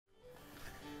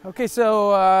Okay,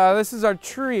 so this is our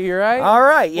tree, right? All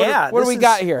right, yeah. What do we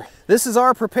got here? This is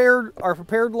our prepared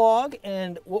log,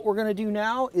 and what we're going to do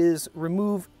now is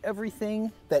remove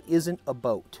everything that isn't a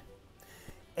boat.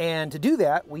 And to do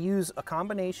that, we use a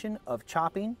combination of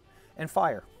chopping and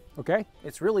fire. Okay.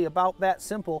 It's really about that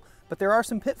simple, but there are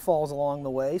some pitfalls along the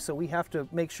way, so we have to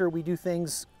make sure we do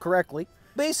things correctly.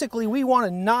 Basically, we want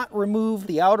to not remove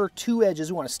the outer two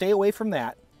edges. We want to stay away from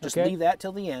that. Just leave that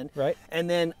till the end. Right. And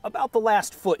then about the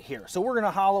last foot here. So we're going to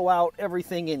hollow out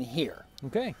everything in here.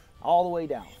 Okay. All the way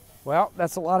down. Well,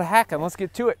 that's a lot of hacking. Let's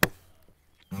get to it.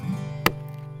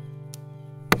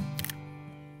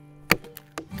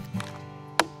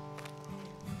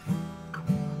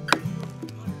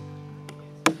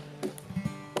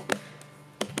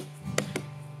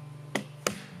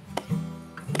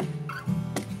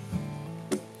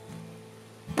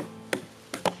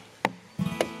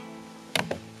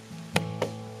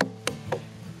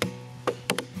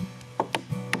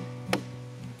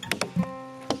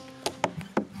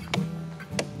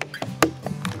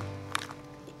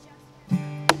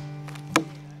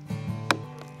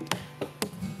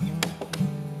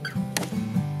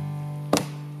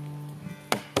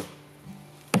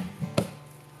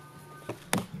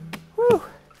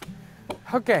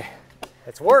 Okay.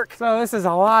 It's work. So this is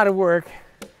a lot of work.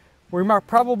 We're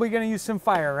probably going to use some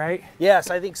fire, right? Yes,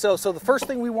 I think so. So the first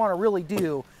thing we want to really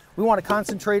do, we want to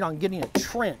concentrate on getting a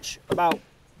trench about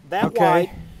that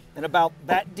wide and about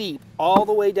that deep, all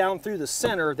the way down through the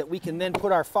center, that we can then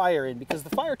put our fire in, because the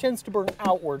fire tends to burn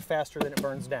outward faster than it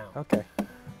burns down. Okay.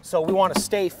 So we want to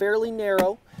stay fairly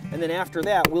narrow, and then after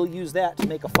that, we'll use that to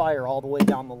make a fire all the way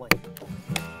down the length.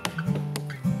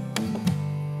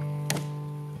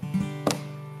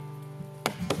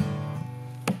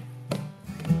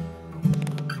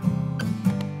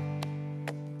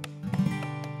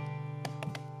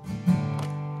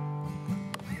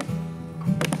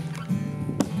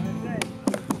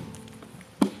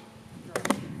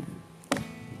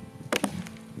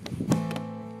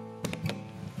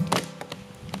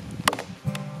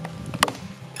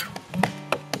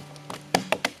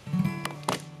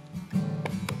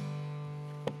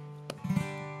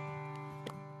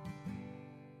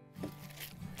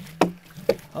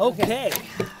 Okay.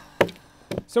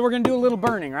 So we're going to do a little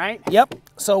burning, right? Yep.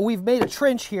 So we've made a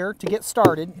trench here to get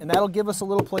started, and that'll give us a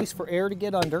little place for air to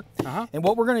get under. And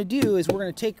what we're going to do is we're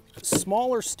going to take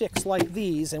smaller sticks like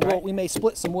these, and we may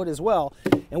split some wood as well,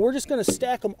 and we're just going to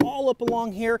stack them all up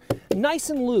along here,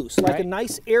 nice and loose, like a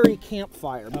nice airy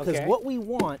campfire, because what we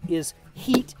want is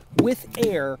heat with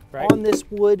air on this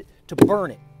wood to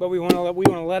burn it. But we want to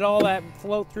let all that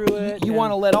flow through it. You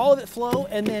want to let all of it flow,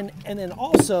 and then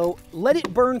also let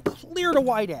it burn clear to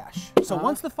white ash. So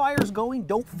once the fire's going,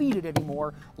 don't feed it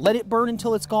anymore. Let it burn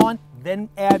until it's gone, then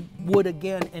add wood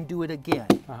again and do it again.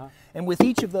 And with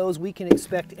each of those, we can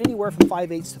expect anywhere from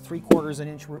 5/8 to 3/4 an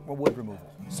inch wood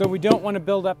removal. So we don't want to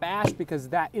build up ash, because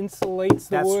that insulates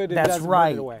the wood and doesn't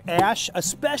burn it away. Ash,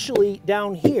 especially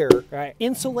down here,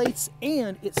 insulates,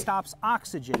 and it stops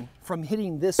oxygen from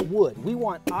hitting this wood. We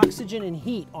want oxygen and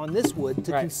heat on this wood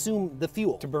to consume the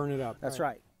fuel. To burn it up. That's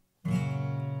right.